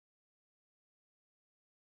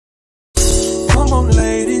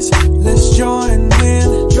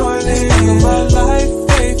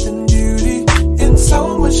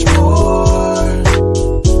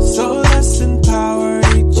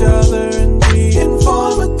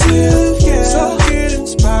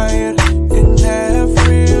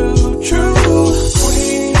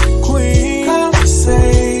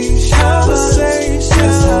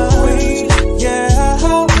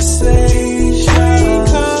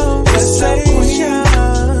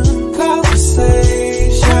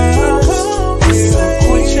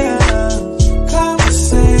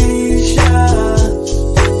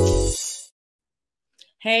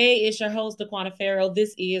Hey, it's your host, Daquana Farrow.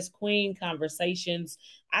 This is Queen Conversations.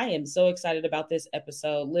 I am so excited about this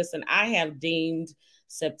episode. Listen, I have deemed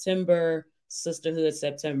September Sisterhood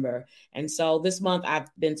September. And so this month I've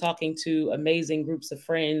been talking to amazing groups of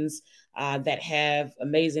friends that have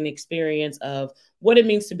amazing experience of what it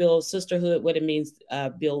means to build sisterhood, what it means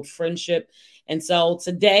build friendship. And so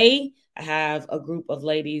today I have a group of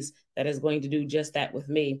ladies that is going to do just that with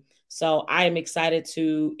me. So I am excited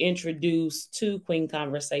to introduce to Queen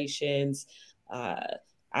Conversations. I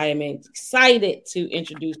am excited to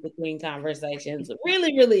introduce the Queen Conversations.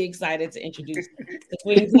 Really, really excited to introduce the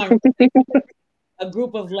Queen Conversations. A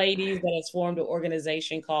group of ladies that has formed an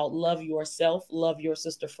organization called Love Yourself, Love Your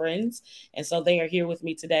Sister Friends. And so they are here with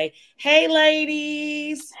me today. Hey,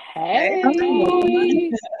 ladies. Hey.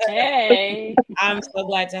 Hey. I'm so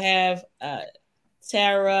glad to have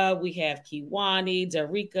Tara, we have Kiwani,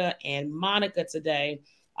 Darika, and Monica today.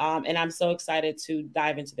 And I'm so excited to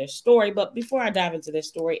dive into their story. But before I dive into their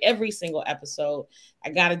story, every single episode,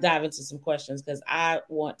 I got to dive into some questions because I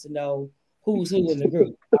want to know who's who in the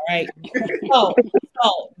group. All right. So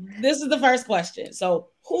this is the first question. So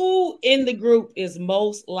who in the group is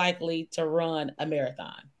most likely to run a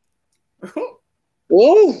marathon?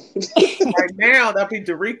 Whoa. Right now, that'll be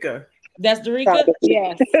Darika. That's Darika?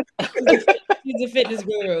 Yes. She's a fitness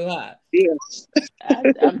guru, huh? Yes.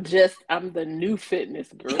 I'm the new fitness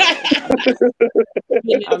girl.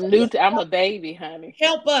 I'm a baby, honey.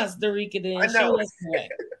 Help us, Darika, then. I know. Show us the way.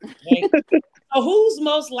 Right? So who's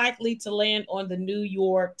most likely to land on the New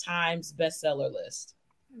York Times bestseller list?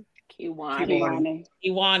 Kiwani.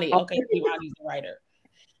 Kiwani. Okay, Kiwani's the writer.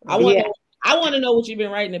 I want to know what you've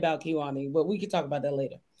been writing about, Kiwani, but we can talk about that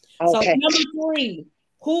later. Okay. So number 3,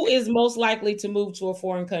 who is most likely to move to a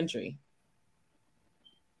foreign country?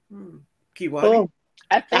 Kiwani. Oh,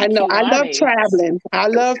 I know. Kiwani. I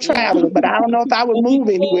love traveling, but I don't know if I would move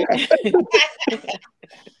anywhere.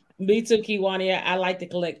 Me too, Kiwani. I like to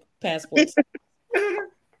collect passports.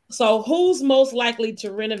 So who's most likely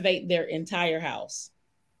to renovate their entire house?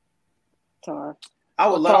 Tar. I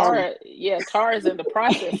would love to. Yeah, Tar is in the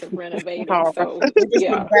process of renovating. So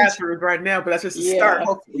yeah, bathrooms right now, but that's just a start.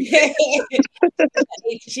 Hopefully.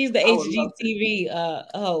 She's the HGTV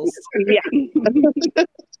host. Yeah.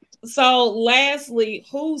 So, lastly,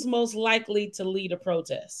 who's most likely to lead a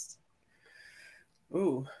protest?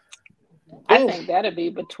 Ooh, I think that'll be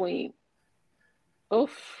between. I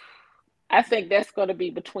think that's going to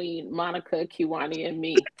be between Monica, Kiwani, and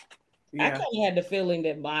me. Yeah. I kind of had the feeling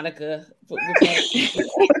that Monica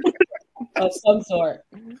of some sort.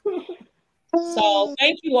 So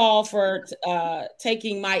thank you all for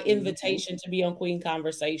taking my invitation to be on Queen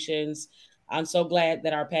Conversations. I'm so glad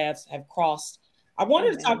that our paths have crossed. I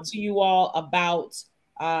wanted to talk to you all about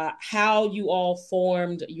how you all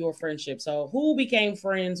formed your friendship. So who became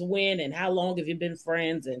friends when and how long have you been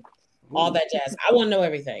friends and all that jazz? I want to know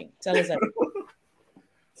everything. Tell us everything.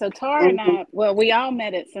 So Tara and I, we all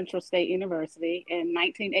met at Central State University in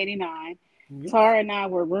 1989. Tara and I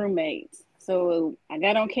were roommates. So I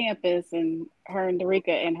got on campus and her and Darika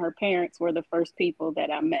and her parents were the first people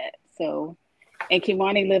that I met. So, and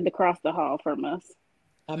Kiwani lived across the hall from us.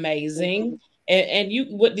 Amazing. And you,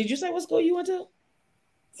 what did you say? What school you went to?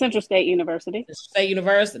 Central State University. State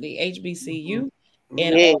University, HBCU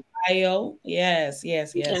in Ohio. Yes.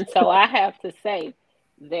 And so I have to say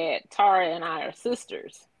that Tara and I are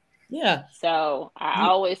sisters. Yeah. So I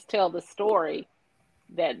always tell the story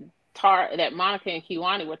that Monica and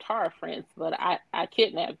Kiwani were Tara friends, but I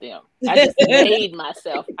kidnapped them. I just made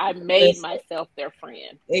myself their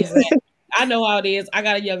friend. Exactly. I know how it is. I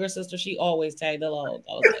got a younger sister. She always tagged along.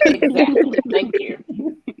 Exactly. Thank you.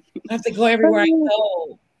 I have to go everywhere I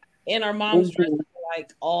go. And our moms dressed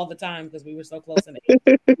like all the time because we were so close in age.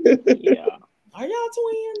 Yeah. Are y'all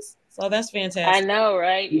twins? So that's fantastic. I know,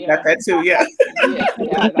 right? You got that too, yeah.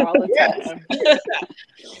 Yeah, all the time.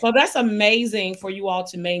 So that's amazing for you all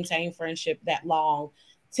to maintain friendship that long.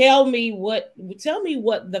 Tell me what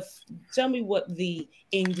the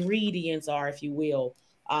ingredients are, if you will,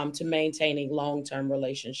 to maintaining long-term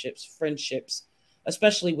relationships, friendships,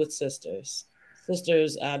 especially with sisters.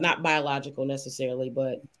 Sisters, not biological necessarily,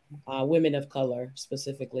 but women of color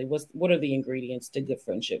specifically. What are the ingredients to good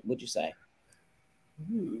friendship, would you say?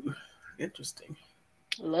 Ooh, interesting.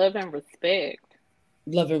 Love and respect.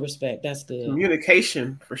 Love and respect. That's good.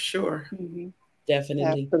 Communication, for sure. Mm-hmm.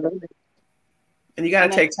 Definitely. Absolutely. And you got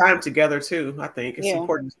to take time together, too. I think it's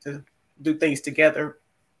important to do things together.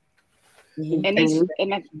 Mm-hmm.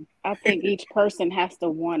 And I think each person has to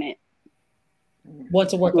want it. Want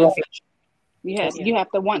to work on friendship. You have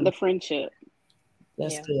to want the friendship.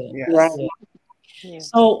 That's good. Yeah. That's good. Yeah.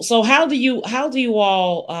 So how do you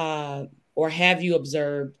all or have you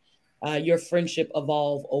observed your friendship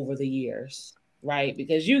evolve over the years, right?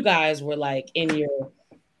 Because you guys were like in your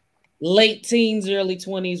late teens, early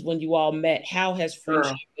 20s when you all met. How has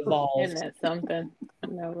friendship Girl. Isn't evolved? that something? I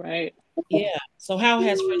know, right? Yeah. So how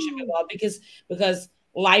has friendship evolved? Because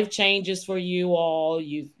life changes for you all.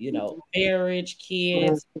 You know, marriage,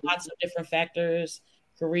 kids, lots of different factors,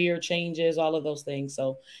 career changes, all of those things.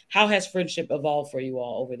 So how has friendship evolved for you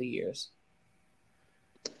all over the years?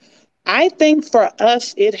 I think for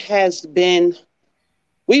us, it has been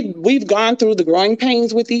we've gone through the growing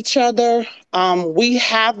pains with each other. We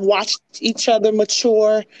have watched each other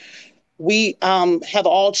mature. We have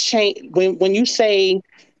all changed. When you say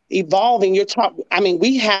evolving, you're talking. I mean,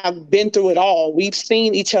 we have been through it all. We've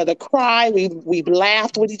seen each other cry. We've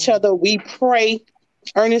laughed with each other. We pray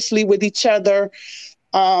earnestly with each other.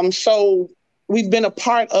 So we've been a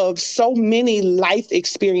part of so many life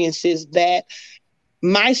experiences that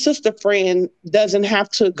my sister friend doesn't have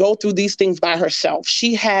to go through these things by herself.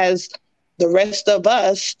 She has the rest of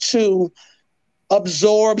us to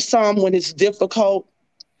absorb some when it's difficult,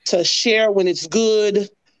 to share when it's good,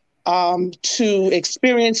 to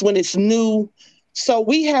experience when it's new. So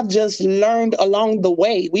we have just learned along the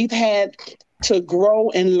way. We've had to grow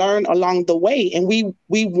and learn along the way, and we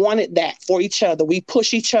wanted that for each other. We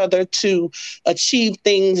push each other to achieve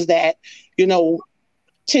things that, you know,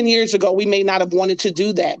 10 years ago, we may not have wanted to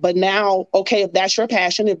do that. But now, okay, if that's your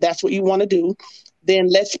passion, if that's what you want to do, then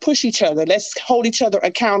let's push each other. Let's hold each other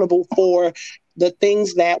accountable for the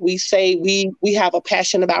things that we say we have a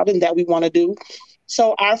passion about and that we want to do.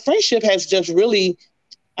 So our friendship has just really,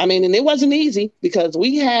 I mean, and it wasn't easy because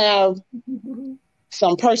we have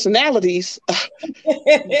some personalities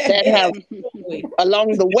that have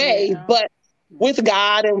along the way, Yeah. but with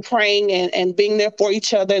God and praying and being there for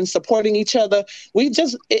each other and supporting each other,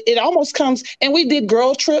 it almost comes, and we did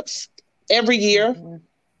girl trips every year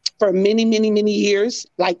for many, many, many years,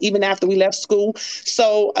 like even after we left school.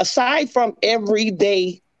 So aside from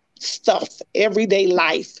everyday stuff, everyday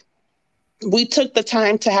life, we took the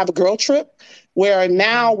time to have a girl trip where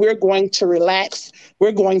now we're going to relax,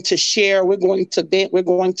 we're going to share, we're going to vent, we're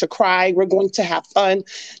going to cry, we're going to have fun.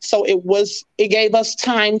 So it gave us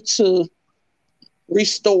time to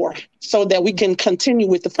restore so that we can continue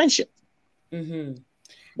with the friendship. Mm-hmm.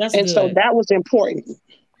 That's And so good. that was important.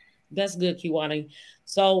 That's good, Kiwani.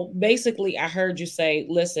 So basically, I heard you say,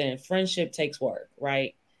 listen, friendship takes work,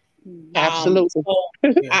 right? Absolutely. So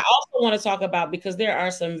Yeah. I also want to talk about, because there are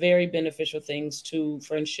some very beneficial things to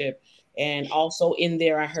friendship. And also in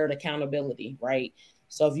there, I heard accountability, right?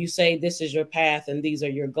 So if you say this is your path and these are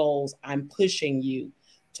your goals, I'm pushing you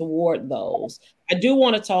toward those. I do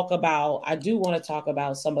want to talk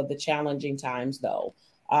about some of the challenging times though.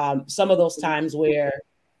 Some of those times where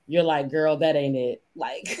you're like, girl, that ain't it.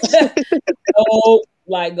 Like, go,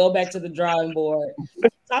 like, go back to the drawing board.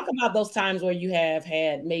 Talk about those times where you have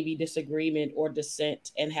had maybe disagreement or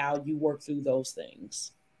dissent and how you work through those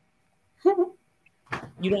things.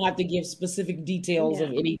 You don't have to give specific details Yeah.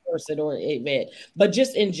 of any person or event, but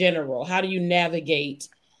just in general, how do you navigate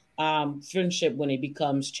friendship when it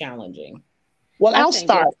becomes challenging? Well, I I'll think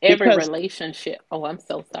start with every because relationship. Oh, I'm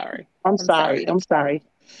so sorry. I'm I'm sorry. sorry. I'm sorry.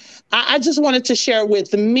 I just wanted to share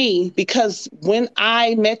with me because when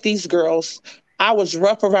I met these girls, I was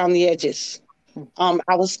rough around the edges.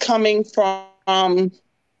 I was coming from an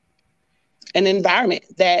environment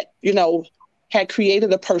that, had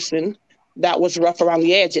created a person that was rough around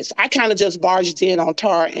the edges. I kind of just barged in on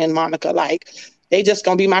Tara and Monica, like, they just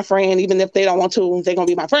gonna be my friend, even if they don't want to, they're gonna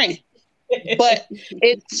be my friend. But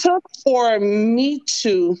it took for me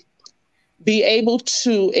to be able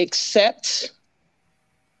to accept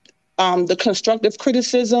the constructive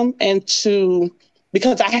criticism and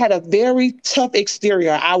because I had a very tough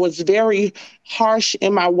exterior. I was very harsh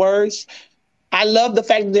in my words. I love the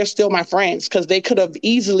fact that they're still my friends because they could have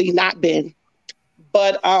easily not been.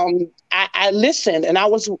 But I listened and I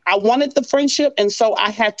wanted the friendship. And so I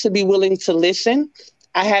had to be willing to listen.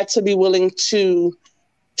 I had to be willing to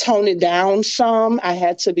tone it down some. I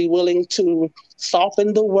had to be willing to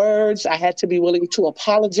soften the words. I had to be willing to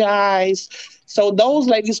apologize. So those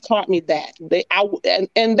ladies taught me that.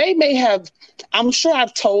 And they may have, I'm sure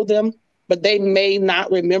I've told them, but they may not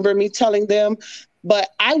remember me telling them.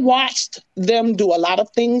 But I watched them do a lot of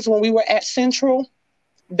things when we were at Central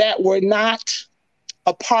that were not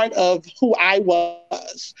a part of who I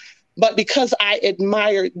was. But because I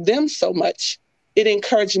admired them so much, it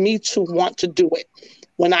encouraged me to want to do it.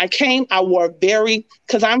 When I came, I wore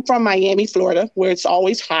because I'm from Miami, Florida, where it's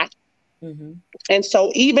always hot. Mm-hmm. And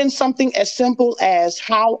so even something as simple as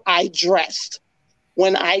how I dressed,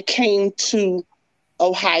 when I came to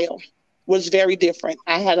Ohio was very different.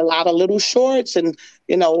 I had a lot of little shorts and,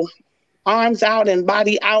 arms out and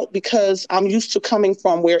body out because I'm used to coming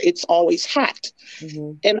from where it's always hot.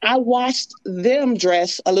 Mm-hmm. And I watched them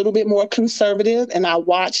dress a little bit more conservative, and I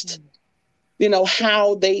watched,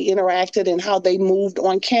 how they interacted and how they moved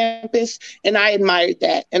on campus. And I admired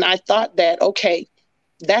that. And I thought that, okay,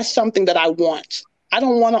 that's something that I want. I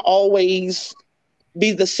don't want to always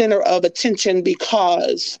be the center of attention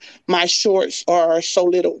because my shorts are so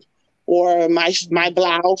little or my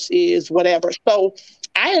blouse is whatever. So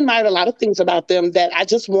I admired a lot of things about them that I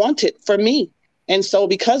just wanted for me. And so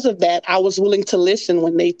because of that, I was willing to listen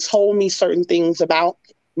when they told me certain things about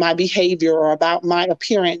my behavior or about my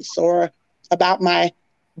appearance or about my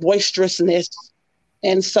boisterousness.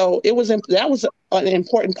 And so that was an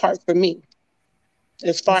important part for me.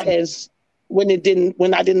 As far as when I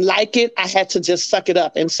didn't like it, I had to just suck it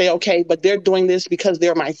up and say, okay, but they're doing this because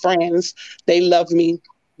they're my friends. They love me.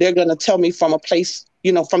 They're going to tell me from a place,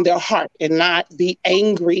 from their heart, and not be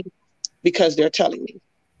angry because they're telling me.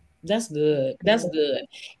 That's good. That's good.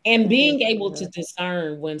 And being able to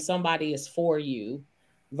discern when somebody is for you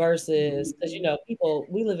versus, because people,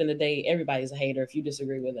 we live in a day, everybody's a hater if you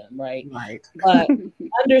disagree with them, right? Right. But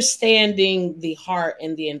understanding the heart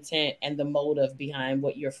and the intent and the motive behind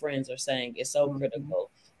what your friends are saying is so critical.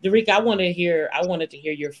 Derica, I wanted to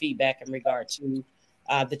hear your feedback in regard to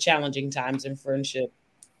the challenging times in friendship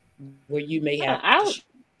where you may have to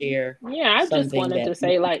share. Yeah, I just wanted to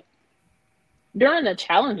say, like, during the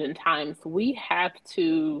challenging times, we have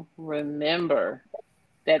to remember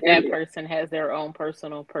that person has their own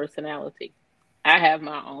personal personality. I have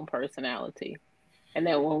my own personality. And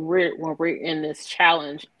that when we're in this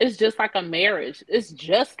challenge, it's just like a marriage. It's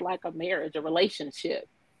just like a marriage, a relationship.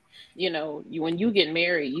 When you get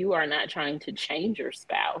married, you are not trying to change your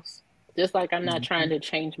spouse. Just like I'm not trying to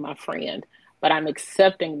change my friend, but I'm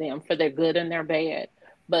accepting them for their good and their bad.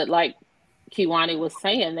 But like Kiwani was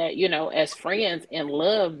saying, that, as friends in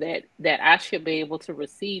love, that I should be able to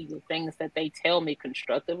receive the things that they tell me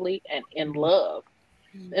constructively and in love.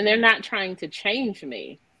 And they're not trying to change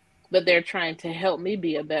me, but they're trying to help me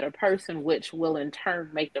be a better person, which will in turn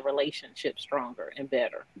make the relationship stronger and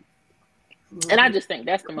better. And I just think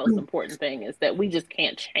that's the most important thing, is that we just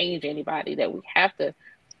can't change anybody, that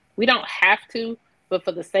we don't have to, but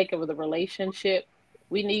for the sake of the relationship,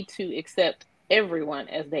 we need to accept everyone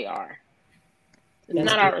as they are. It's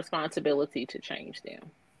not our responsibility to change them.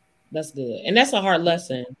 That's good. And that's a hard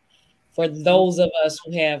lesson for those of us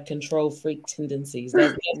who have control freak tendencies.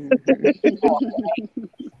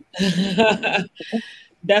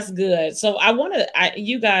 That's good. So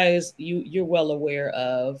you guys, you're well aware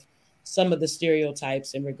of some of the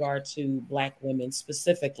stereotypes in regard to Black women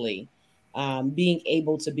specifically, being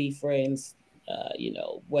able to be friends,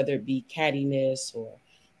 whether it be cattiness or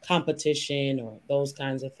competition or those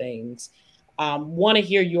kinds of things. Want to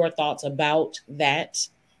hear your thoughts about that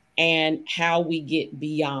and how we get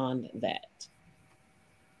beyond that.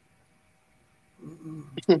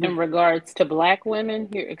 In regards to Black women,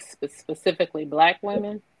 here specifically Black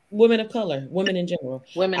women, women of color, women in general,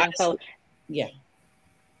 women of color. Yeah.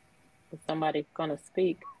 Is somebody gonna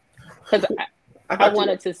speak? Because I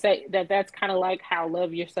wanted to say that's kind of like how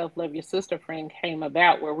Love Yourself, Love Your Sister Friend came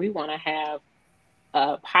about, where we want to have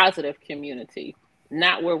a positive community,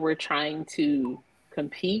 not where we're trying to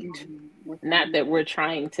compete, not that we're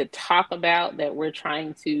trying to talk about, that we're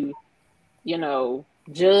trying to,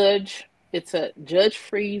 judge. It's a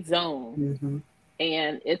judge-free zone,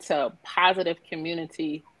 and it's a positive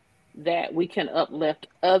community that we can uplift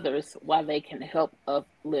others while they can help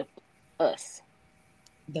uplift us.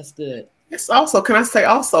 That's good. It's also, can I say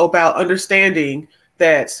also about understanding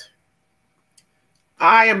that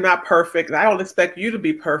I am not perfect, and I don't expect you to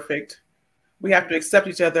be perfect. We have to accept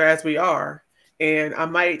each other as we are. And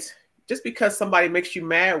just because somebody makes you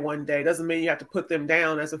mad one day doesn't mean you have to put them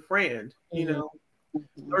down as a friend, in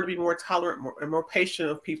order to be more tolerant and more patient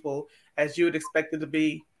of people as you would expect them to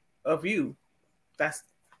be of you. That's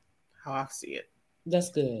how I see it. That's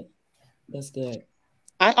good. That's good.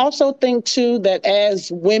 I also think too that as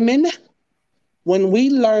women, when we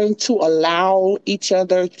learn to allow each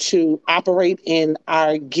other to operate in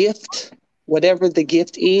our gift, whatever the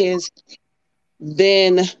gift is,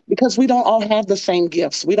 then because we don't all have the same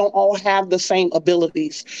gifts, we don't all have the same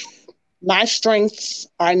abilities. My strengths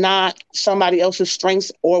are not somebody else's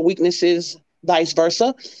strengths or weaknesses, vice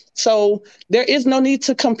versa. So there is no need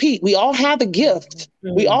to compete. We all have a gift.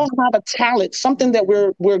 We all have a talent, something that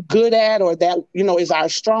we're good at, or that, is our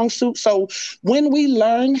strong suit. So when we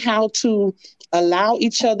learn how to allow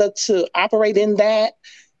each other to operate in that,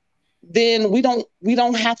 then we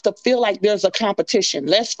don't have to feel like there's a competition.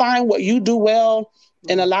 Let's find what you do well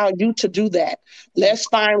and allow you to do that. Let's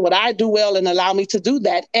find what I do well and allow me to do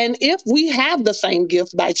that. And if we have the same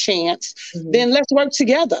gift by chance, then let's work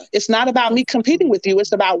together. It's not about me competing with you.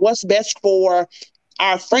 It's about what's best for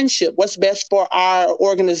our friendship, what's best for our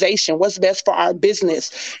organization, what's best for our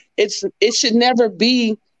business. It should never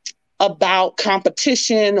be about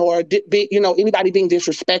competition or anybody being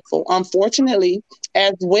disrespectful. Unfortunately,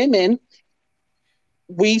 as women,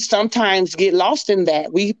 we sometimes get lost in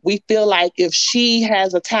that. We feel like if she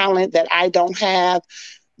has a talent that I don't have,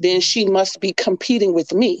 then she must be competing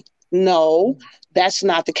with me. No, that's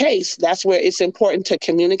not the case. That's where it's important to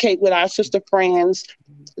communicate with our sister friends.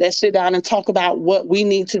 Let's sit down and talk about what we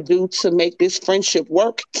need to do to make this friendship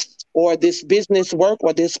work, or this business work,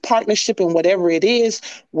 or this partnership, and whatever it is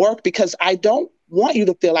work, because I don't want you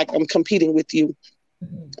to feel like I'm competing with you.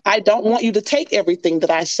 I don't want you to take everything that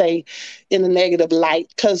I say in a negative light,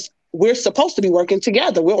 because we're supposed to be working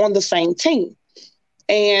together. We're on the same team.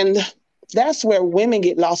 And that's where women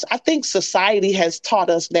get lost. I think society has taught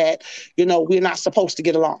us that, we're not supposed to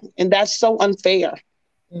get along. And that's so unfair,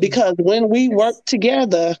 because when we work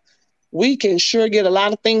together, we can sure get a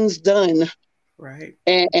lot of things done. Right.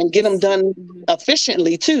 And get them done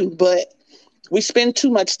efficiently too. But we spend too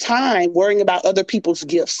much time worrying about other people's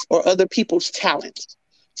gifts or other people's talents.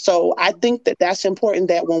 So I think that that's important,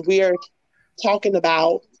 that when we're talking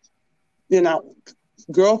about,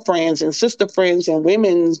 girlfriends and sister friends and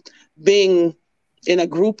women being in a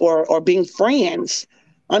group or being friends,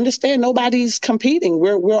 understand nobody's competing.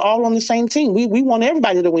 We're all on the same team. We want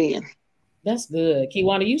everybody to win. That's good.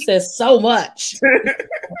 Kiwana, you said so much.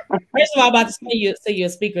 First of all, I'm about to say you a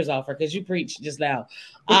speaker's offer because you preached just now.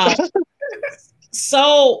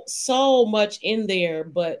 So much in there,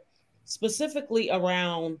 but specifically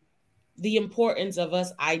around the importance of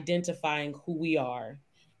us identifying who we are,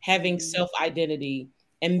 having self-identity,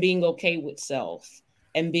 and being okay with self,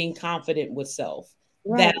 and being confident with self.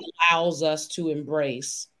 Right. That allows us to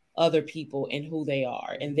embrace other people and who they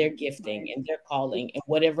are and their gifting and their calling and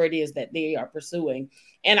whatever it is that they are pursuing.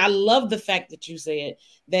 And I love the fact that you said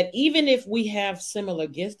that even if we have similar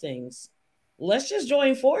giftings, let's just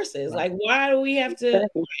join forces. Like, why do we have to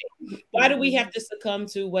succumb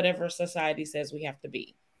to whatever society says we have to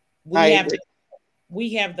be?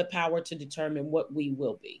 We have the power to determine what we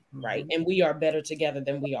will be, right? And we are better together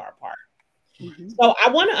than we are apart. So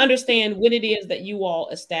I want to understand when it is that you all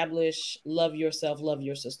establish Love Yourself, Love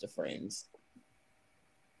Your Sister Friends.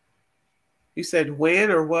 You said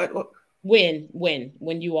when or what? When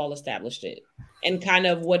you all established it, and kind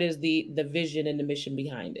of what is the vision and the mission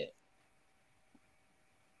behind it?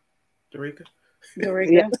 Dorica. It's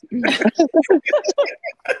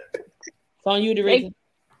on you, Dorica.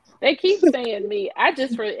 They keep saying me. I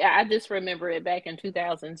just remember it back in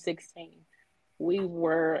 2016. We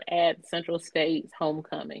were at Central State's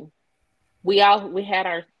homecoming. We had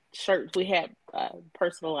our shirts. We had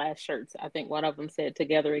personalized shirts. I think one of them said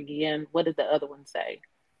 "Together Again." What did the other one say?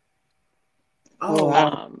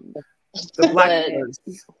 The black ones.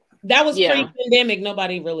 That was pre-pandemic.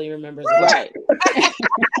 Nobody really remembers it. Right.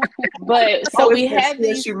 But so we had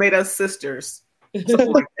these. You made us sisters.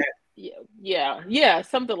 Something like that. Yeah,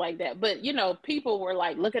 something like that. But people were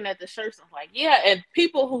like looking at the shirts and like, and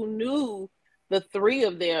people who knew the three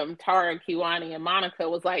of them, Tara, Kiwani, and Monica,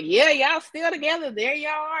 was like, y'all still together. There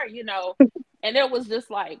y'all are, And it was just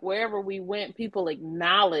like wherever we went, people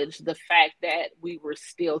acknowledged the fact that we were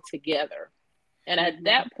still together. And at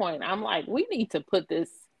that point, I'm like, we need to put this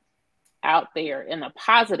out there in a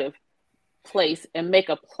positive place and make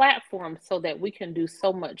a platform so that we can do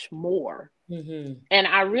so much more. And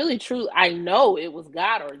I really I know it was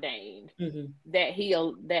God ordained that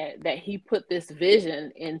he put this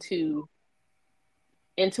vision into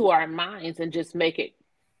our minds and just make it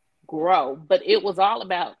grow. But it was all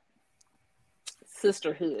about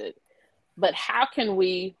sisterhood. But how can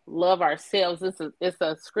we love ourselves? It's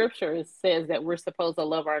a scripture. It says that we're supposed to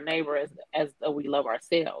love our neighbor as though we love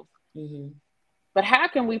ourselves. But how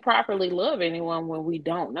can we properly love anyone when we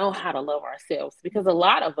don't know how to love ourselves? Because a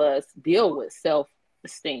lot of us deal with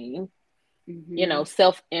self-esteem,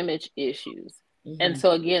 self-image issues. And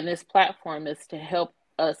so again, this platform is to help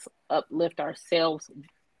us uplift ourselves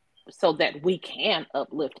so that we can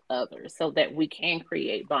uplift others, so that we can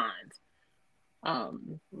create bonds.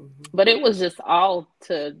 But it was just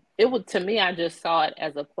to me, I just saw it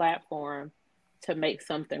as a platform to make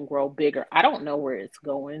something grow bigger. I don't know where it's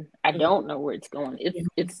going.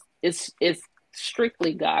 It's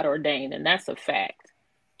strictly God ordained, and that's a fact.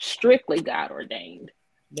 Strictly God ordained.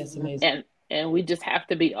 That's amazing. And we just have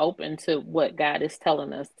to be open to what God is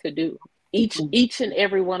telling us to do. Each and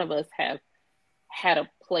every one of us have had a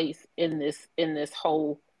place in this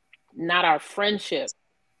whole, not our friendship,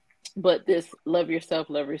 but this love yourself,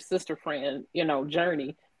 love your sister friend,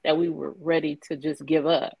 journey that we were ready to just give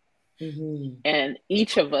up. Mm-hmm. And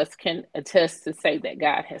each of us can attest to say that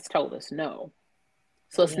God has told us no.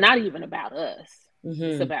 So it's not even about us. Mm-hmm.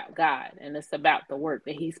 It's about God, and it's about the work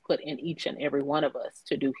that He's put in each and every one of us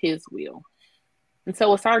to do His will. And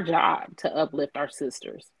so it's our job to uplift our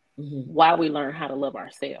sisters while we learn how to love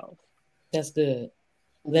ourselves. That's good.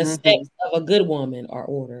 The steps of a good woman are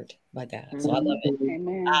ordered by God. So I love it.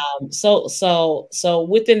 Amen. So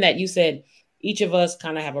within that, you said each of us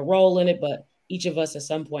kind of have a role in it, but each of us at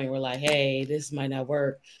some point we're like, hey, this might not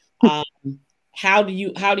work. How do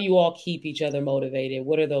you all keep each other motivated?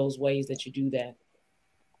 What are those ways that you do that?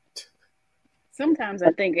 Sometimes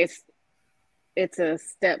I think it's a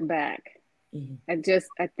step back. I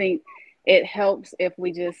think it helps if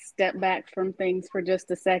we just step back from things for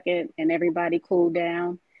just a second and everybody cool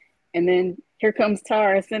down. And then here comes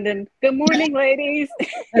Tara sending, good morning, ladies.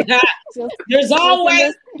 There's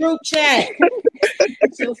always group chat.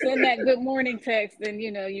 She'll send that good morning text, and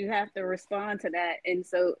you have to respond to that. And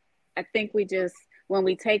so I think when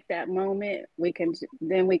we take that moment, we can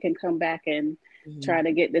come back and try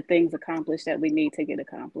to get the things accomplished that we need to get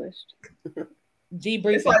accomplished.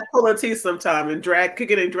 Debriefing. It's like pulling teeth sometime and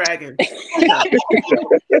kicking and dragging.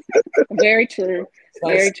 Very true.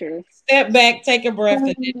 Very true. Step back, take a breath,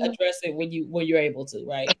 and then address it when you're able to,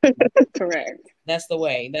 right? Correct. That's the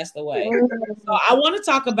way. So I want to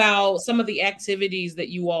talk about some of the activities that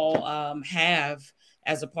you all have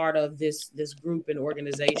as a part of this group and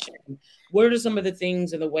organization. What are some of the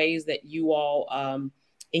things and the ways that you all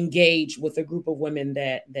engage with a group of women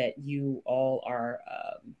that you all are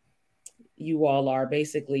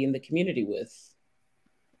basically in the community with?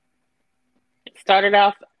 It started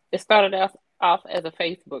off as a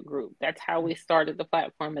Facebook group. That's how we started the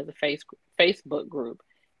platform, as a Facebook group.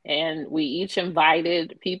 And we each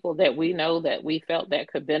invited people that we know that we felt that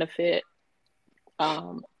could benefit.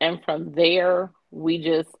 And from there,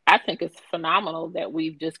 I think it's phenomenal that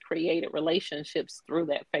we've just created relationships through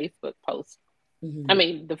that Facebook post.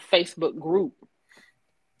 The Facebook group.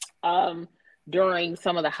 During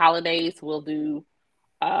some of the holidays, we'll do,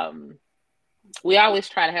 we always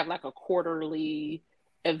try to have like a quarterly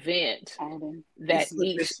event that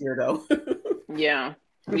this year though. Yeah.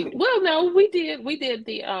 We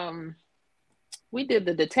did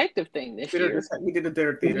the detective thing this year. We did the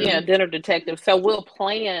dinner theater. Yeah, dinner detective. So we'll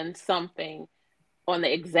plan something on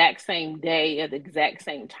the exact same day at the exact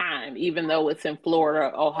same time, even though it's in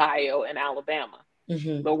Florida, Ohio, and Alabama.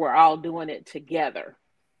 But we're all doing it together.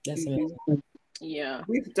 That's amazing. Yeah.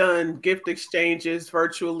 We've done gift exchanges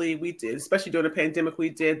virtually. We did, especially during the pandemic, we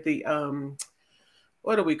did the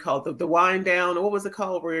what do we call it? The wind down, or what was it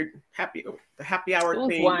called? Where the happy hour it was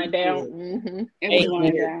thing. Wind down. It was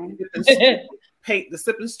wind down. The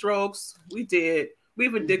sip and strokes. We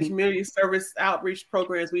even did community service outreach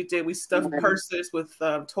programs. We stuffed purses with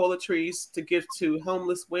toiletries to give to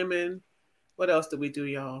homeless women. What else did we do,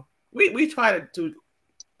 y'all? We try to do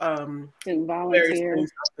volunteer out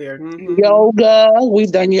there. Yoga.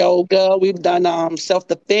 We've done yoga. We've done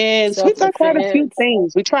self-defense. We've done quite a few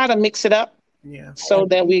things. We try to mix it up. Yeah. So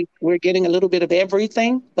that we're getting a little bit of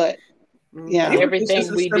everything, but yeah, everything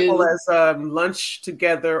it's we as simple do as lunch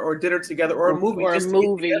together or dinner together or a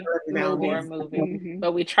movie.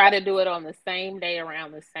 But we try to do it on the same day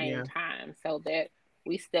around the same time, so that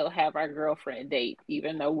we still have our girlfriend date,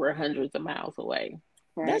 even though we're hundreds of miles away.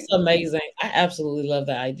 Right. That's amazing. I absolutely love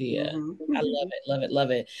the idea. I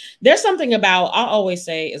love it. There's something about, I always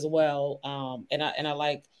say as well, and I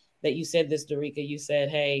like that you said this, Dorica. You said,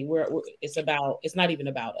 hey, it's not even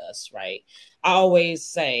about us, right? I always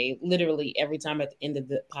say, literally every time at the end of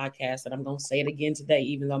the podcast, and I'm going to say it again today,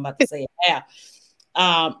 even though I'm about to say it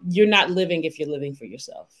now, you're not living if you're living for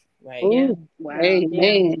yourself, right? Ooh, wow.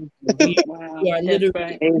 Amen. We are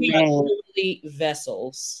literally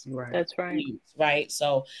vessels. Right. That's right. Right.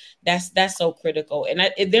 So that's so critical.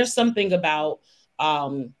 And there's something about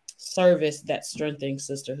service that strengthens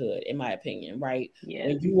sisterhood, in my opinion, right?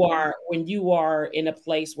 Yes. When you are in a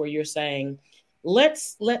place where you're saying,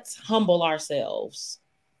 let's humble ourselves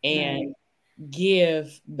and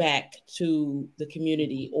give back to the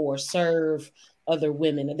community or serve other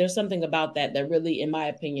women. And there's something about that really, in my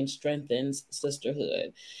opinion, strengthens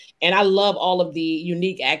sisterhood. And I love all of the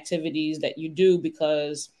unique activities that you do,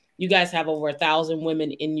 because you guys have over 1,000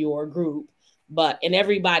 women in your group and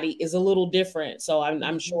everybody is a little different. So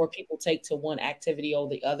I'm sure people take to one activity or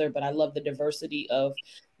the other, but I love the diversity of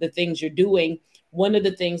the things you're doing. One of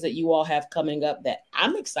the things that you all have coming up that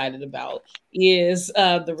I'm excited about is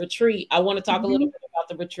the retreat. I want to talk a little bit about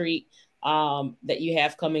the retreat that you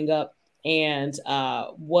have coming up, and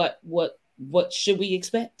what should we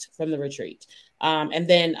expect from the retreat. And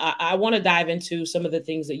then I want to dive into some of the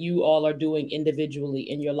things that you all are doing individually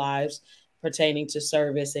in your lives pertaining to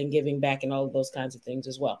service and giving back and all of those kinds of things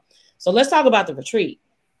as well. So let's talk about the retreat.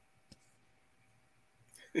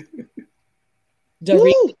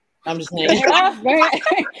 I'm just saying.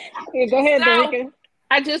 Go ahead, Dorica.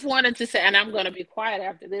 I just wanted to say, and I'm going to be quiet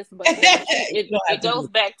after this, but it goes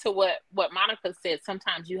back to what Monica said.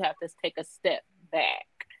 Sometimes you have to take a step back,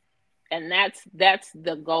 and that's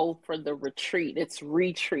the goal for the retreat. It's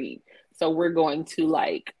retreat. So we're going to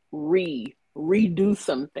like redo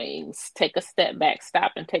some things, take a step back,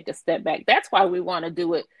 stop and take a step back. That's why we want to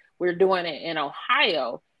do it. We're doing it in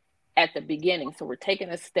Ohio at the beginning. So we're taking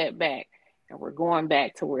a step back and we're going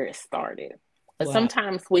back to where it started. But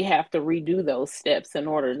sometimes we have to redo those steps in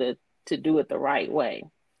order to do it the right way.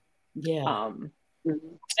 Yeah.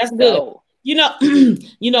 That's good. You know,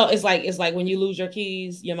 it's like when you lose your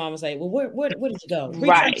keys, your mama say, well, where did you go?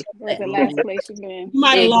 Right. Where's the last place you've been? You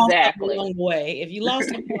might have lost something along the way. If you lost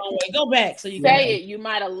something along the way, go back. So you say it. You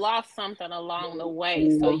might have lost something along the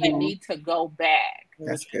way. So you need to go back.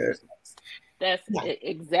 That's good. That's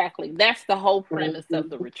exactly. That's the whole premise of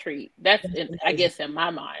the retreat. That's, I guess, in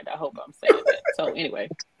my mind. I hope I'm saying that. So anyway,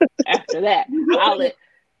 after that,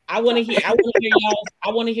 I want to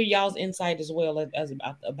hear y'all's insight as well as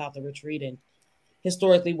about the retreat and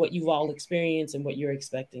historically what you've all experienced and what you're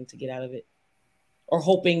expecting to get out of it, or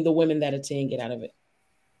hoping the women that attend get out of it.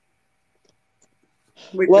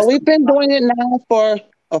 Well, we've been doing it now for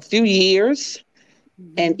a few years,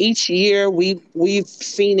 and each year we've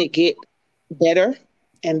seen it get better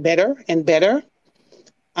and better and better.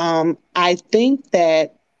 I think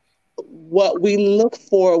that what we look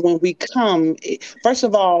for when we come, first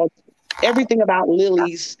of all, everything about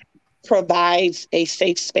LYLYS provides a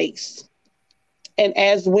safe space. And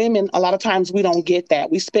as women, a lot of times we don't get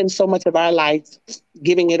that. We spend so much of our life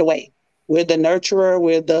giving it away. We're the nurturer,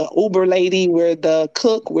 we're the Uber lady, we're the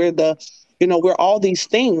cook, we're all these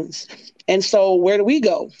things. And so where do we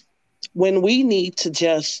go when we need to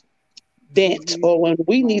just vent, or when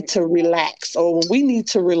we need to relax, or when we need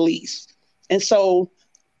to release? And so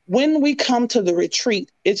when we come to the retreat,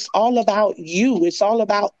 it's all about you. It's all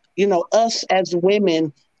about, us as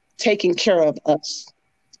women taking care of us.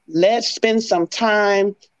 Let's spend some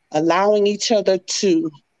time allowing each other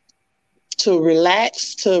to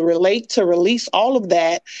relax, to relate, to release all of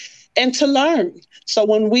that, and to learn. So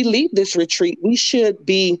when we leave this retreat, we should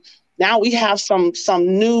be, now we have some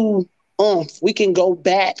new oomph. We can go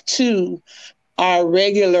back to our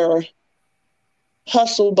regular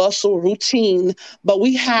hustle, bustle, routine, but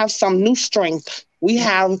we have some new strength.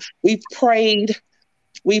 We've prayed,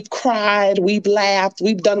 we've cried, we've laughed,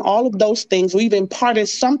 we've done all of those things. We've imparted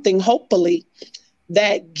something, hopefully,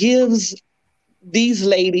 that gives these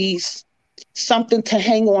ladies something to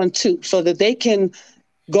hang on to so that they can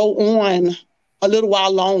go on a little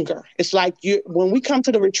while longer. It's like when we come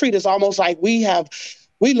to the retreat, it's almost like we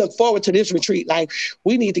look forward to this retreat. Like,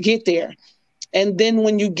 we need to get there. And then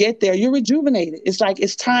when you get there, you're rejuvenated. It's like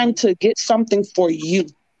it's time to get something for you.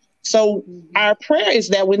 So our prayer is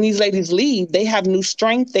that when these ladies leave, they have new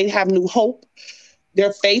strength, they have new hope.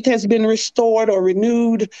 Their faith has been restored or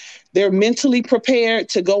renewed. They're mentally prepared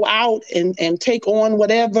to go out and take on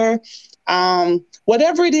whatever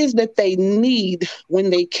it is that they need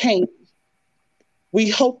when they came. We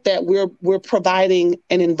hope that we're providing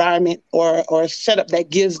an environment or a setup that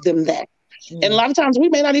gives them that. And a lot of times we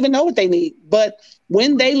may not even know what they need, but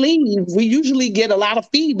when they leave, we usually get a lot of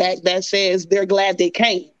feedback that says they're glad they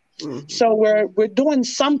came. So we're doing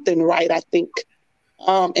something right, I think.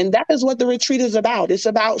 And that is what the retreat is about. It's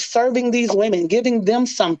about serving these women, giving them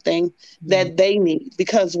something that they need,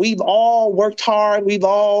 because we've all worked hard. We've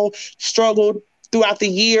all struggled throughout the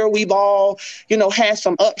year. We've all, had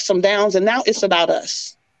some ups, some downs, and now it's about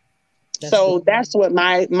us. That's what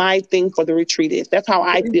my thing for the retreat is. That's how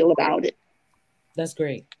I feel about it. That's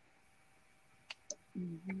great.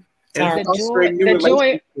 The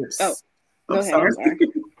joy. Oh, go ahead. I'm sorry.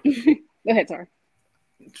 Go ahead, Tara.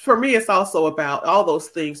 For me, it's also about all those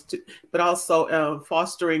things, but also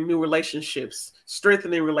fostering new relationships,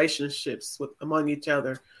 strengthening relationships among each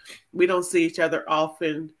other. We don't see each other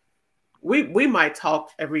often. We might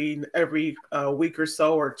talk every week or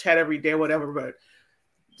so, or chat every day, or whatever. But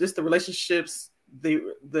just the relationships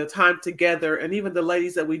the time together, and even the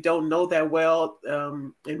ladies that we don't know that well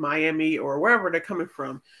in Miami or wherever they're coming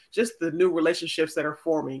from, just the new relationships that are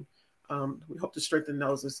forming. We hope to strengthen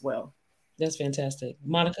those as well. That's fantastic.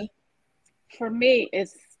 Monica? For me,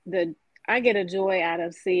 I get a joy out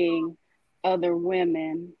of seeing other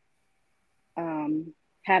women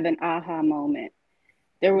have an aha moment.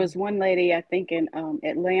 There was one lady, I think, in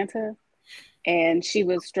Atlanta, and she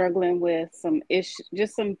was struggling with some issues,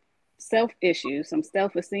 just some some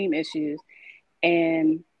self-esteem issues.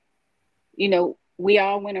 And, we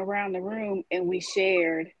all went around the room and we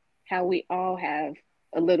shared how we all have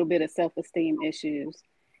a little bit of self-esteem issues.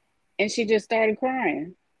 And she just started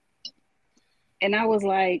crying. And I was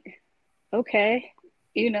like, okay,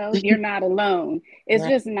 you're not alone. It's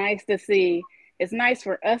just nice to see. It's nice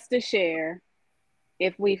for us to share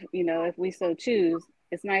if we so choose.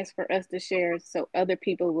 It's nice for us to share so other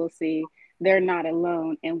people will see they're not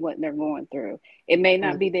alone in what they're going through. It may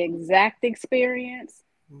not be the exact experience,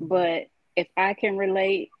 but if I can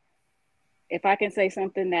relate, if I can say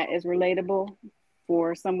something that is relatable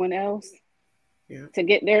for someone else to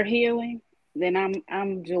get their healing, then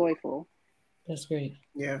I'm joyful. That's great.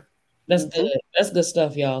 Yeah. That's good. That's good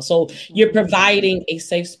stuff, y'all. So you're providing a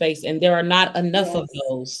safe space, and there are not enough of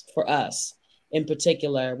those for us in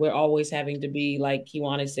particular. We're always having to be, like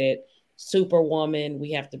Kiwani said, superwoman.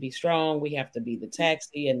 We have to be strong. We have to be the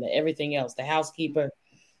taxi and everything else, the housekeeper,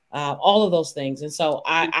 all of those things. And so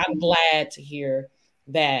I'm glad to hear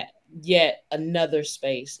that yet another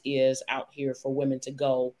space is out here for women to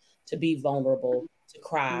go, to be vulnerable, to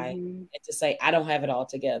cry, and to say, I don't have it all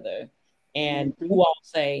together. And you all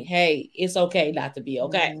say, hey, it's okay not to be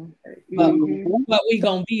okay. But we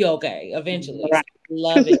gonna be okay eventually. Right. So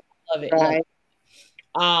love it. Love it. Right.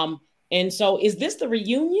 Love it. And so is this the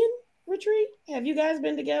reunion retreat? Have you guys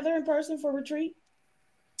been together in person for retreat?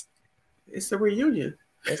 It's a reunion.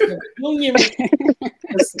 It's the reunion retreat.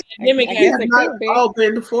 We have not all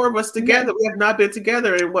been, the four of us together. We have not been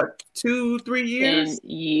together in what, 2-3 years?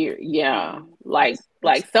 Yeah. Like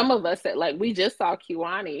some of us that, like, we just saw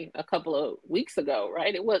Kiwani a couple of weeks ago,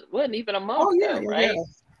 right? It wasn't even a month ago, right?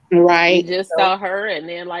 Yeah. Right. We just saw her, and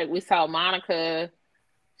then like we saw Monica,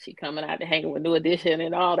 she coming out to hanging with New Edition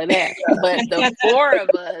and all of that. But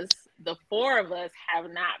the four of us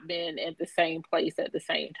have not been at the same place at the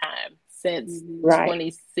same time since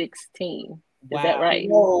 2016. Wow. Is that right?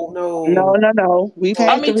 No. We've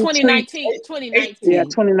had 2019. Yeah,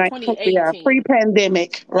 2019. Yeah,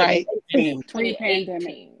 pre-pandemic, right?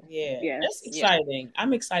 2018. Yeah, that's exciting.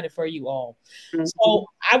 I'm excited for you all. So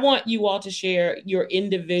I want you all to share your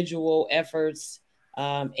individual efforts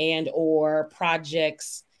and or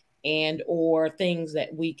projects and or things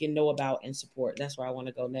that we can know about and support. That's where I want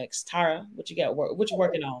to go next. Tara, what you got? What you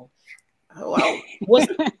working on? Well,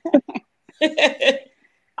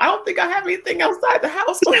 I don't think I have anything outside the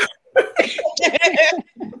house.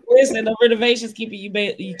 Listen, the renovations keeping you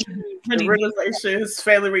pretty. The renovations,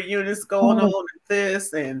 family reunions going on, and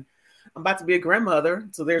this, and I'm about to be a grandmother,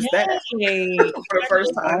 so there's that for the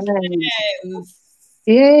first time.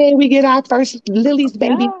 Yay, we get our first LYLYS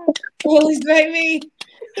baby. LYLYS baby.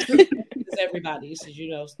 It's everybody. This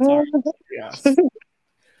is, sorry. Yes.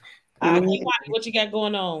 Kiwani, what you got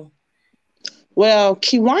going on? Well,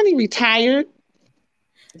 Kiwani retired.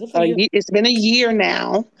 It's been a year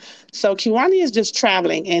now. So Kiwani is just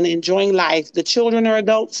traveling and enjoying life. The children are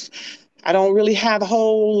adults. I don't really have a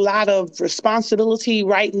whole lot of responsibility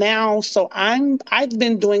right now. So I've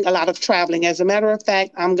been doing a lot of traveling. As a matter of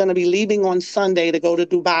fact, I'm going to be leaving on Sunday to go to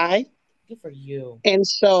Dubai. Good for you. And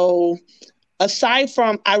so aside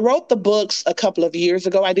from, I wrote the books a couple of years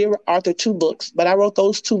ago. I did author 2 books, but I wrote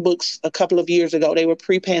those 2 books a couple of years ago. They were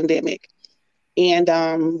pre-pandemic. And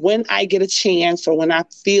when I get a chance or when I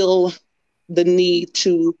feel the need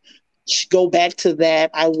to go back to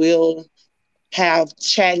that, I will have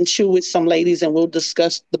chat and chew with some ladies and we'll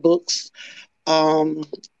discuss the books.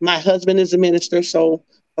 My husband is a minister, so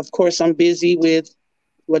of course I'm busy with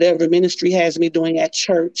whatever ministry has me doing at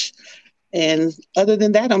church. And other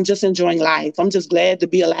than that, I'm just enjoying life. I'm just glad to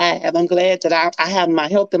be alive. I'm glad that I have my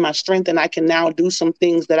health and my strength and I can now do some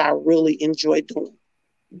things that I really enjoy doing.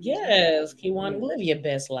 Yes, Kiwani, live your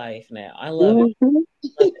best life now. I love it.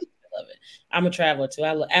 Love it. I'm a traveler too.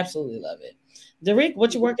 I absolutely love it. Derek,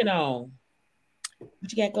 what you working on?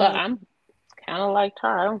 What you got going on? I'm kind of like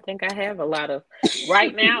Tara. I don't think I have a lot of.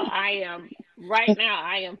 Right now, I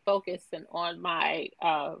am focusing on my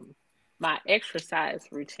my exercise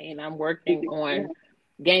routine. I'm working on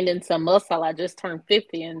gaining some muscle. I just turned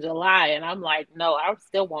 50 in July, and I'm like, no, I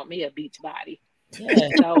still want me a beach body. Yeah.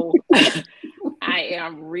 So I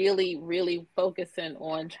am really, really focusing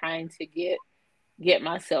on trying to get get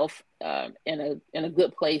myself in a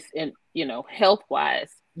good place, in health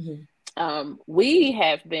wise. We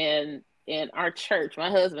have been in our church.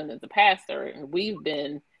 My husband is a pastor, and we've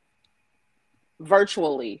been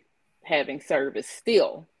virtually having service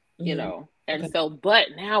still, and so, but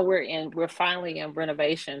now we're finally in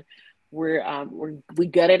renovation. We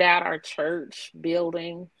gutted out our church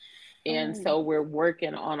building, and so we're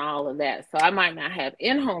working on all of that. So I might not have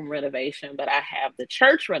in-home renovation, but I have the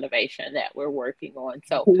church renovation that we're working on.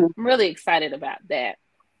 So I'm really excited about that.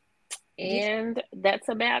 And that's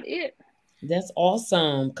about it. That's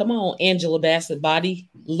awesome. Come on, Angela Bassett, body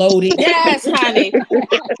loaded. Yes, honey.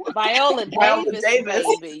 Viola Davis,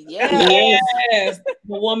 baby. Yes.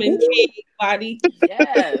 The woman king body.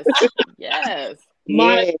 Yes. Yes.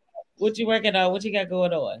 Monica, what you working on? What you got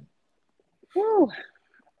going on?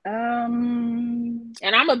 And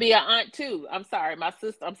I'm gonna be an aunt too. I'm sorry, my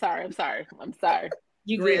sister. I'm sorry.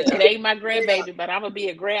 You good? It ain't my grandbaby, but I'm gonna be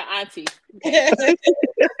a grand auntie.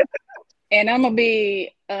 And I'm gonna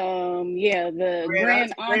be the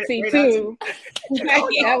grand auntie too.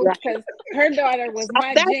 Because her daughter was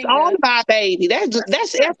my That's Jenga. all my baby. That's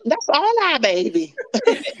all our baby.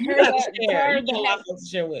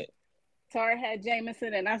 Tara had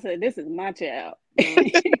Jameson, and I said, "This is my child."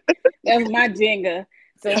 That's my Jenga.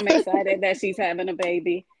 So I'm excited that she's having a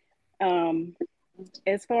baby.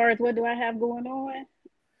 As far as what do I have going on?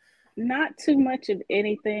 Not too much of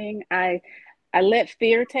anything. I let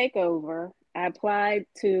fear take over. I applied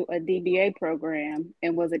to a DBA program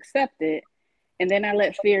and was accepted. And then I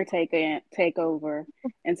let fear take over.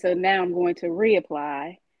 And so now I'm going to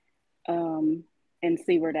reapply and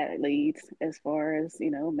see where that leads, as far as,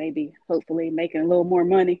 maybe hopefully making a little more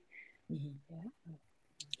money.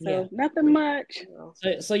 So nothing much.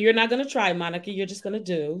 So you're not going to try, Monica. You're just going to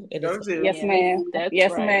do. Yes, ma'am. Yes, ma'am. That's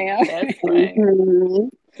right.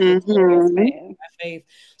 Yes, ma'am. Faith.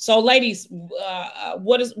 So, ladies,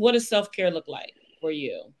 what does self-care look like for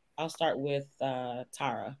you? I'll start with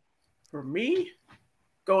Tara. For me,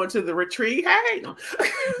 going to the retreat. Hey,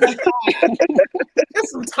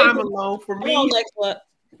 just some time alone for me. I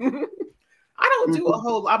don't do a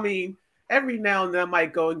whole. I mean, every now and then I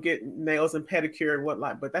might go and get nails and pedicure and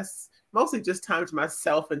whatnot, but that's mostly just time to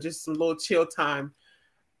myself and just some little chill time.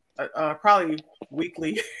 Probably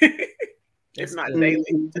weekly, if not daily.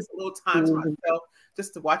 Just a little time to myself,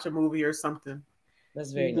 just to watch a movie or something.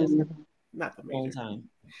 That's very nice. Not the major time.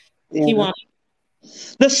 Yeah.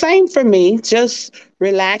 The same for me, just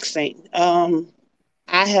relaxing. I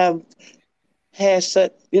have had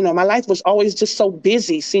such, my life was always just so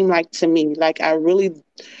busy, seemed like to me. Like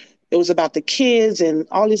it was about the kids and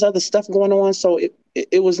all this other stuff going on. So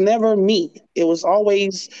it was never me. It was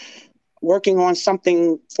always working on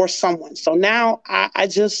something for someone. So now I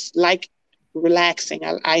just like relaxing.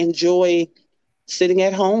 I enjoy sitting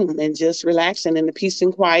at home and just relaxing in the peace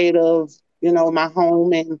and quiet of, my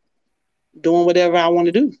home and doing whatever I want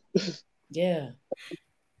to do. Yeah.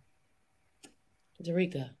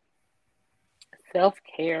 Jerika.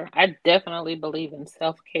 Self-care. I definitely believe in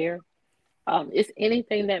self-care. It's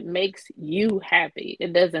anything that makes you happy.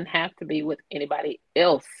 It doesn't have to be with anybody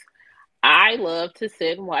else. I love to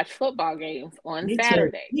sit and watch football games on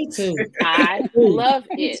Saturday. Me too. I love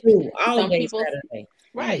it. Some people, Saturday.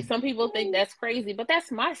 Right. Some people think that's crazy, but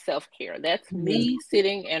that's my self-care. That's me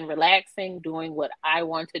sitting and relaxing, doing what I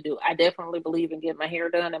want to do. I definitely believe in getting my hair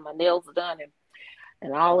done and my nails done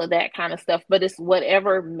and all of that kind of stuff. But it's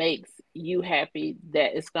whatever makes you happy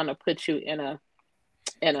that is going to put you in a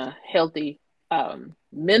healthy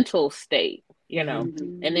mental state,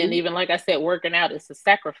 And then even like I said, working out is a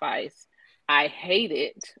sacrifice. I hate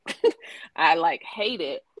it. I hate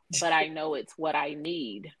it, but I know it's what I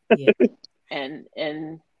need. Yeah.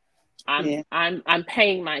 And I'm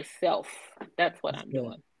paying myself. That's what I'm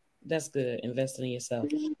doing. That's good. Investing in yourself.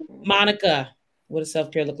 Monica, what does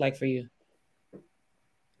self-care look like for you?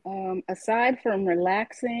 Aside from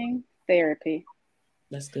relaxing, therapy.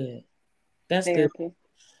 That's good. That's therapy. Good.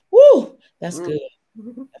 Woo! That's good.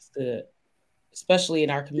 That's good. Especially in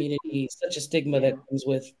our community, such a stigma that comes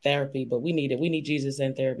with therapy, but we need it. We need Jesus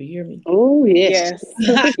and therapy. You hear me? Oh, yes.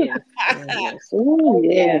 Oh,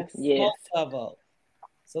 yes. Most level.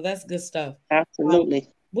 So that's good stuff. Absolutely.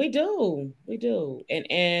 We do.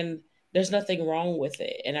 And there's nothing wrong with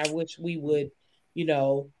it. And I wish we would,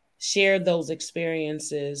 share those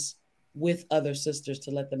experiences with other sisters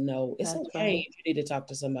to let them know it's okay if you need to talk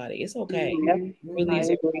to somebody. It's okay. Really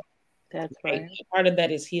is okay. That's Right? right. Part of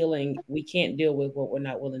that is healing. We can't deal with what we're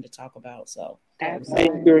not willing to talk about. So That's I right.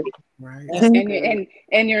 Absolutely. agree. Right. that's And you good.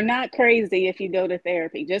 and you're not crazy if you go to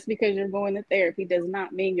therapy. Just because you're going to therapy does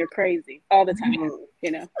not mean you're crazy all the time.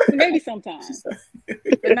 Mhm. Maybe sometimes,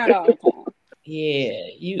 but not all the time. Yeah,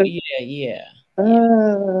 yeah. Yeah.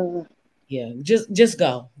 Uh, Yeah, just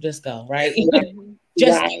go, right? Hmm.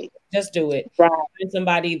 just right, just do it. right, Find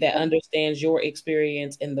somebody that understands your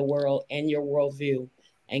experience in the world and your worldview,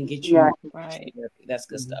 and get you right. Right. therapy. That's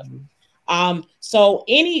good stuff. Mhm. So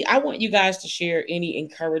I want you guys to share any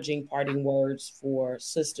encouraging parting words for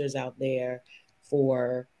sisters out there,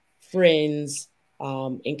 for friends,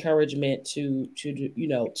 encouragement to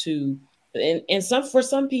and some for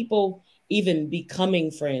some people even becoming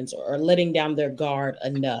friends or letting down their guard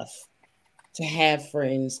enough to have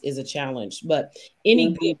friends is a challenge. But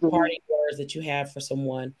any good Mhm. parting words that you have for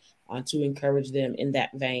someone to encourage them in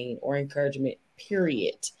that vein or encouragement,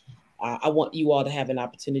 period. I want you all to have an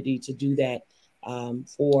opportunity to do that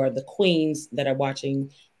for the queens that are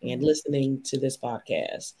watching and listening to this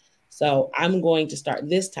podcast. So I'm going to start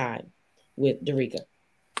this time with Derica.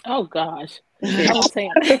 Oh gosh. I I was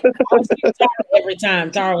saying was saying Tara every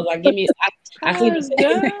time. Tara was like, "Give me." I keep Tara's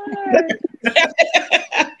done.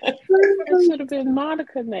 It should have been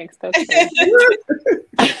Monica next. Okay.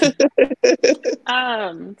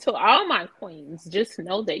 To all my queens, just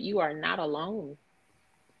know that you are not alone.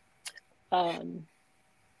 Um,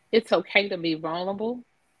 it's okay to be vulnerable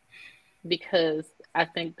because I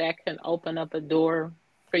think that can open up a door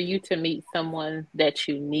for you to meet someone that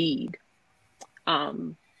you need.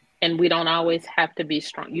 Um, and we don't always have to be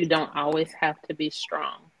strong. You don't always have to be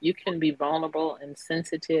strong. You can be vulnerable and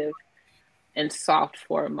sensitive and soft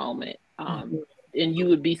for a moment. And you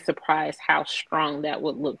would be surprised how strong that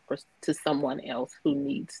would look to someone else who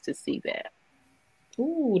needs to see that.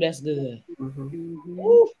 Ooh, that's good. Mhm. Hmm.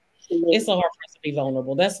 Ooh, it's so hard for us to be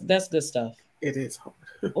vulnerable. That's good stuff. It is hard.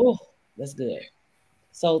 Oh, that's good.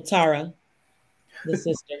 So Tara, the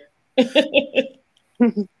sister.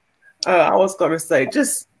 I was going to say,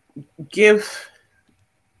 just give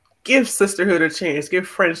give sisterhood a chance, give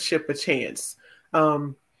friendship a chance.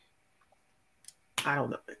 Um, I don't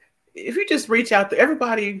know. If you just reach out to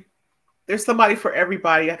everybody, there's somebody for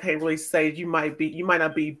everybody. I can't really say you might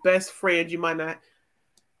not be best friends, you might not.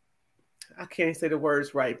 I can't say the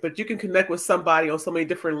words right, but you can connect with somebody on so many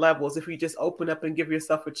different levels if you just open up and give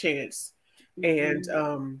yourself a chance, and Hmm.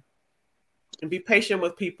 um, and be patient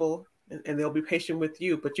with people, and they'll be patient with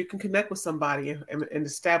you. But you can connect with somebody and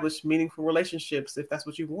establish meaningful relationships if that's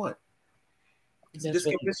what you want. So That's just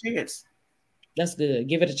what give it a chance. that's good.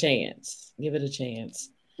 Give it a chance. Give it a chance.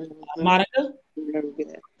 Mhm. Monica? Very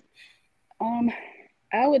good. Um,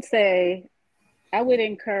 I would say I would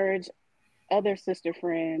encourage other sister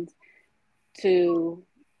friends to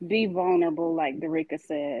be vulnerable, like Derica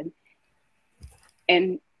said,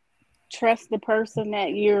 and trust the person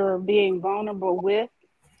that you're being vulnerable with.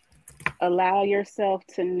 Allow yourself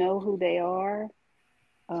to know who they are.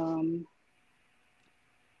 Um,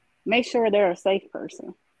 Make sure they're a safe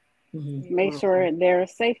person. Mm-hmm. Make Mhm. sure they're a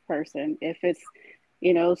safe person. If it's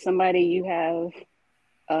somebody you have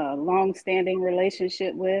a long-standing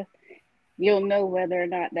relationship with, you'll know whether or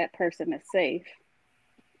not that person is safe.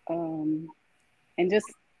 Um, and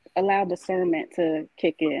just allow discernment to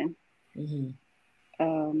kick in. Mm-hmm.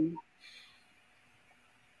 Um,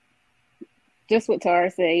 just what Tara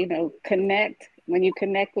said, connect. When you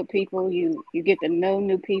connect with people, you get to know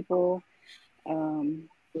new people, um,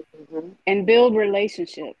 Mhm. and build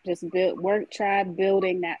relationship. Just try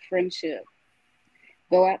building that friendship.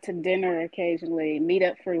 Go out to dinner occasionally, meet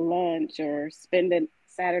up for lunch, or spend a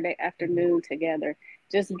Saturday afternoon together.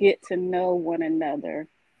 Just get to know one another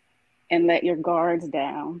and let your guards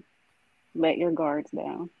down. Let your guards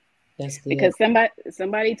down. That's good. Because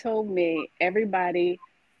somebody told me everybody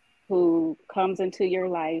who comes into your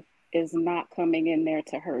life is not coming in there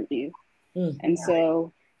to hurt you. Mm, And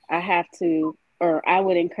so I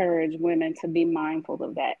would encourage women to be mindful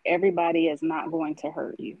of that. Everybody is not going to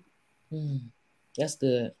hurt you. mm. That's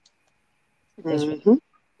good. That's really Mhm.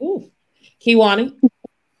 ooh. Kiwani?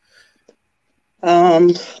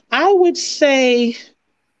 Um, I would say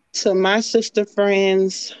to my sister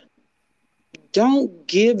friends, don't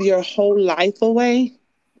give your whole life away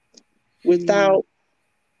Mm, without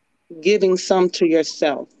giving some to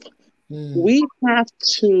yourself. Mm, We have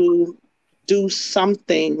to do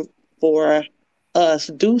something for us,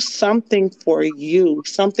 do something for you,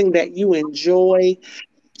 something that you enjoy,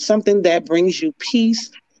 something that brings you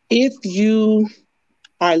peace. If you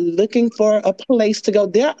are looking for a place to go,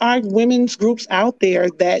 there are women's groups out there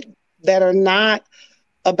that are not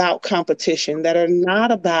about competition, that are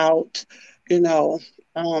not about, you know,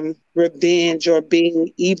 revenge or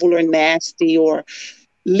being evil or nasty. Or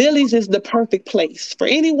LYLYS is the perfect place for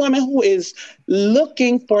any woman who is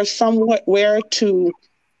looking for somewhere to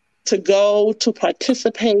go to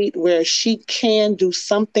participate, where she can do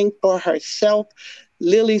something for herself.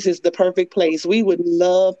 LYLYS is the perfect place. We would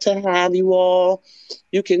love to have you all.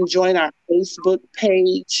 You can join our Facebook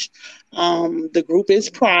page. The group is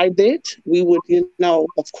private. We would,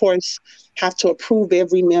 of course, have to approve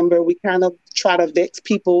every member. We kind of try to vet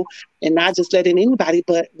people and not just letting anybody,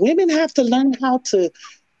 but women have to learn how to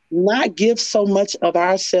not give so much of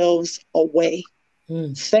ourselves away.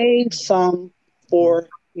 Save some for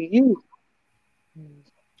you.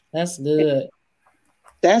 That's good.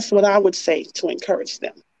 That's what I would say to encourage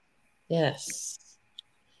them. Yes.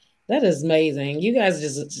 That is amazing. You guys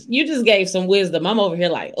just gave some wisdom. I'm over here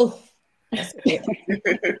like, oh, that's good.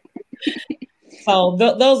 So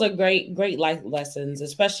those are great life lessons,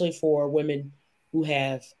 especially for women who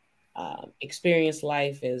have experienced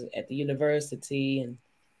life at the university and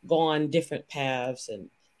gone different paths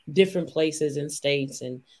and different places and states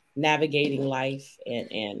and navigating life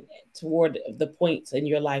and toward the points in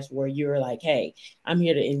your life where you're like, hey, I'm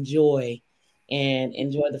here to enjoy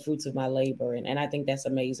the fruits of my labor. And I think that's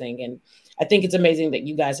amazing. And I think it's amazing that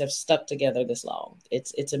you guys have stuck together this long.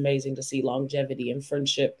 It's amazing to see longevity and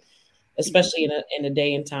friendship, especially in a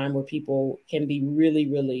day and time where people can be really,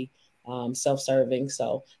 really self-serving.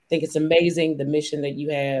 So I think it's amazing the mission that you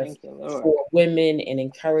have for women and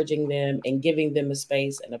encouraging them and giving them a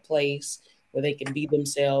space and a place where they can be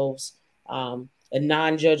themselves, a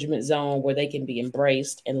non-judgment zone where they can be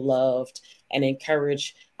embraced and loved and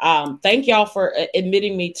encouraged. Thank y'all for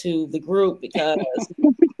admitting me to the group, because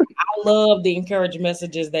I love the encouraging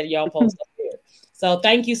messages that y'all post up here. So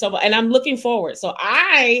thank you so much. And I'm looking forward. So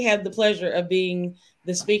I have the pleasure of being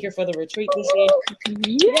the speaker for the retreat this year.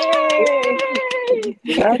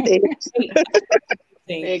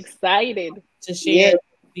 Yay! Excited to share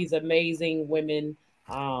these amazing women.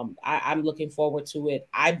 I'm looking forward to it.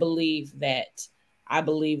 I believe that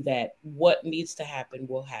what needs to happen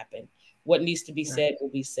will happen. What needs to be said will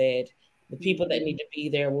be said. The people that need to be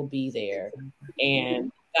there will be there,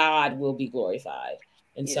 and God will be glorified.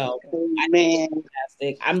 And so,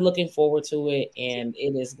 fantastic. I'm looking forward to it, and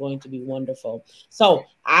it is going to be wonderful. So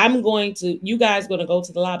you guys going to go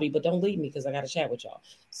to the lobby, but don't leave me because I got to chat with y'all.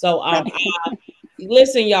 So,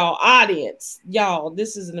 listen, y'all, audience, y'all,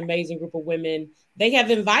 this is an amazing group of women. They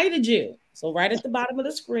have invited you. So right at the bottom of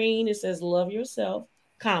the screen, it says love yourself,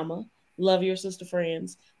 love your sister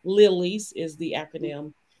friends. LYLYS is the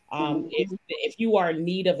acronym. If you are in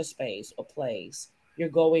need of a space or place, if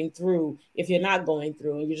you're not going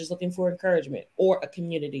through and you're just looking for encouragement or a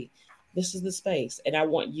community, this is the space. And I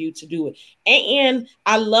want you to do it. And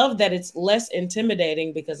I love that it's less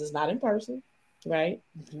intimidating because it's not in person, right?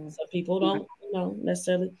 Some people don't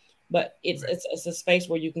necessarily, but it's a space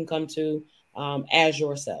where you can come to as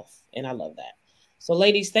yourself. And I love that. So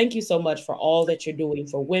ladies, thank you so much for all that you're doing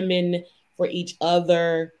for women, for each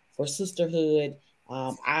other, for sisterhood.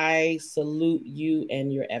 I salute you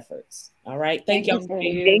and your efforts. All right. Thank you for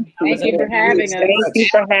having us. Thank you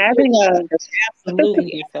for having us. Absolutely.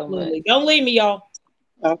 Thank you so much. Don't leave me, y'all.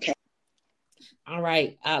 Okay. All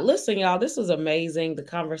right. Listen, y'all, this was amazing. The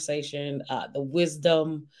conversation, the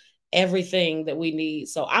wisdom, everything that we need.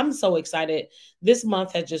 So I'm so excited. This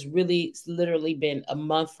month has just really literally been a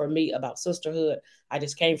month for me about sisterhood. I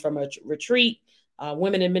just came from a retreat,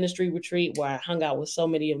 women in ministry retreat, where I hung out with so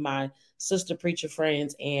many of my sister preacher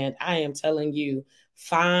friends. And I am telling you,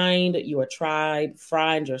 find your tribe,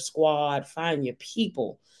 find your squad, find your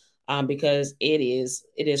people, because it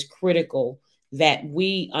is critical that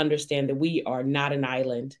we understand that we are not an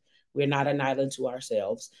island. We're not an island to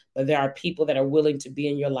ourselves, but there are people that are willing to be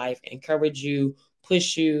in your life, encourage you,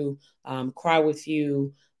 push you, cry with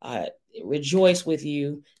you, rejoice with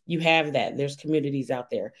you. You have that. There's communities out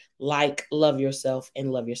there like Love Yourself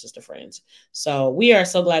and Love Your Sister Friends. So we are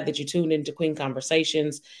so glad that you tuned into Queen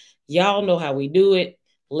Conversations. Y'all know how we do it.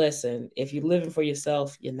 Listen, if you're living for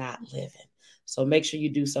yourself, you're not living. So make sure you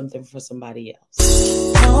do something for somebody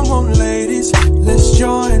else. Come on, ladies, let's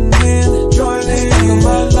join in. Talk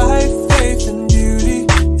about life, faith, and beauty,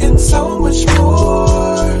 and so much more.